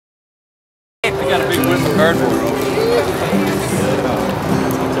I got a big whip of cardboard over there.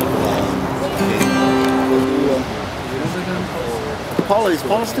 Is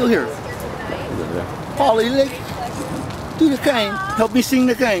Paula still here? Paula, do the cane. Help me sing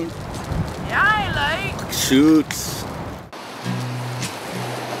the cane. Ja, heel leuk. Shoots.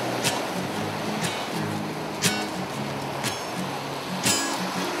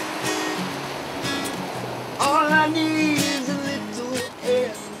 All I need is a little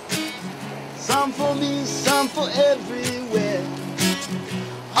air. Some for me, some for everywhere.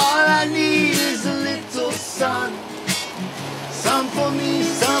 All I need is a little sun. Some for me,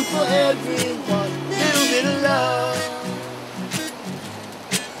 some for everyone. Little bit of love.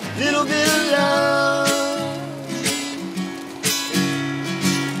 Little bit of love.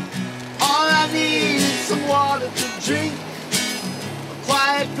 All I need is some water to drink. A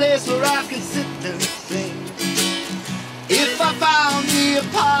quiet place where I can sit and think. If I found me a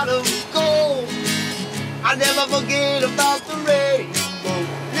pot of gold, I'd never forget about the rainbow.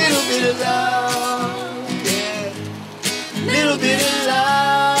 Little bit of love, yeah. Little bit of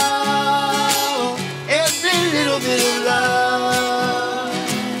love. Every little bit of love.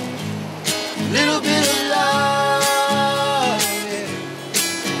 Little bit of love, yeah.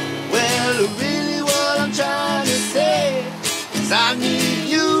 Well, really what I'm trying to say is I need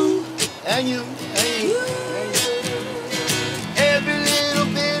you and you and you. Every little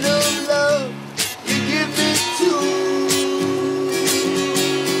bit of love you give me too.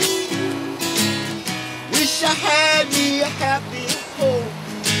 Wish I had me a happy home,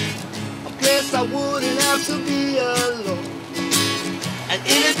 a place I wouldn't have to be alone. And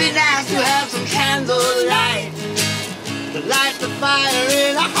it'd be nice to have some candlelight to light the fire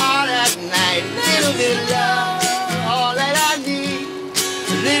in a heart at night. Little bit of love, all that I need.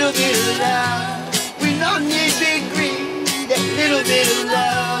 A little bit of love, we don't need big greed. A little bit of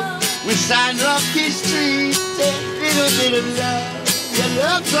love, we sign lucky streets. A little bit of love, yeah,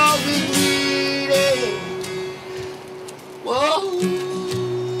 love's all we need. Whoa.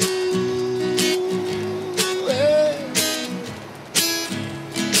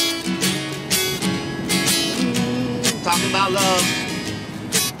 Talking about love,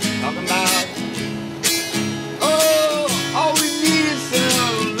 talking about, oh, all we need is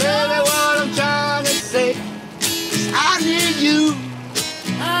some. Really what I'm trying to say is I need you,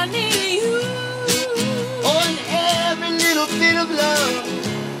 I need you. Oh, and every little bit of love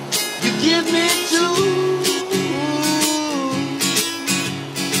you give me too.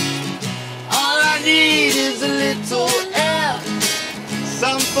 All I need is a little air,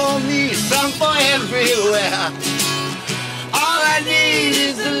 some for me, some for everywhere. All I need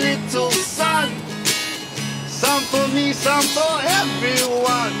is a little sun. Some for me, some for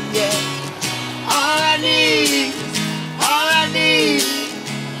everyone, yeah. All I need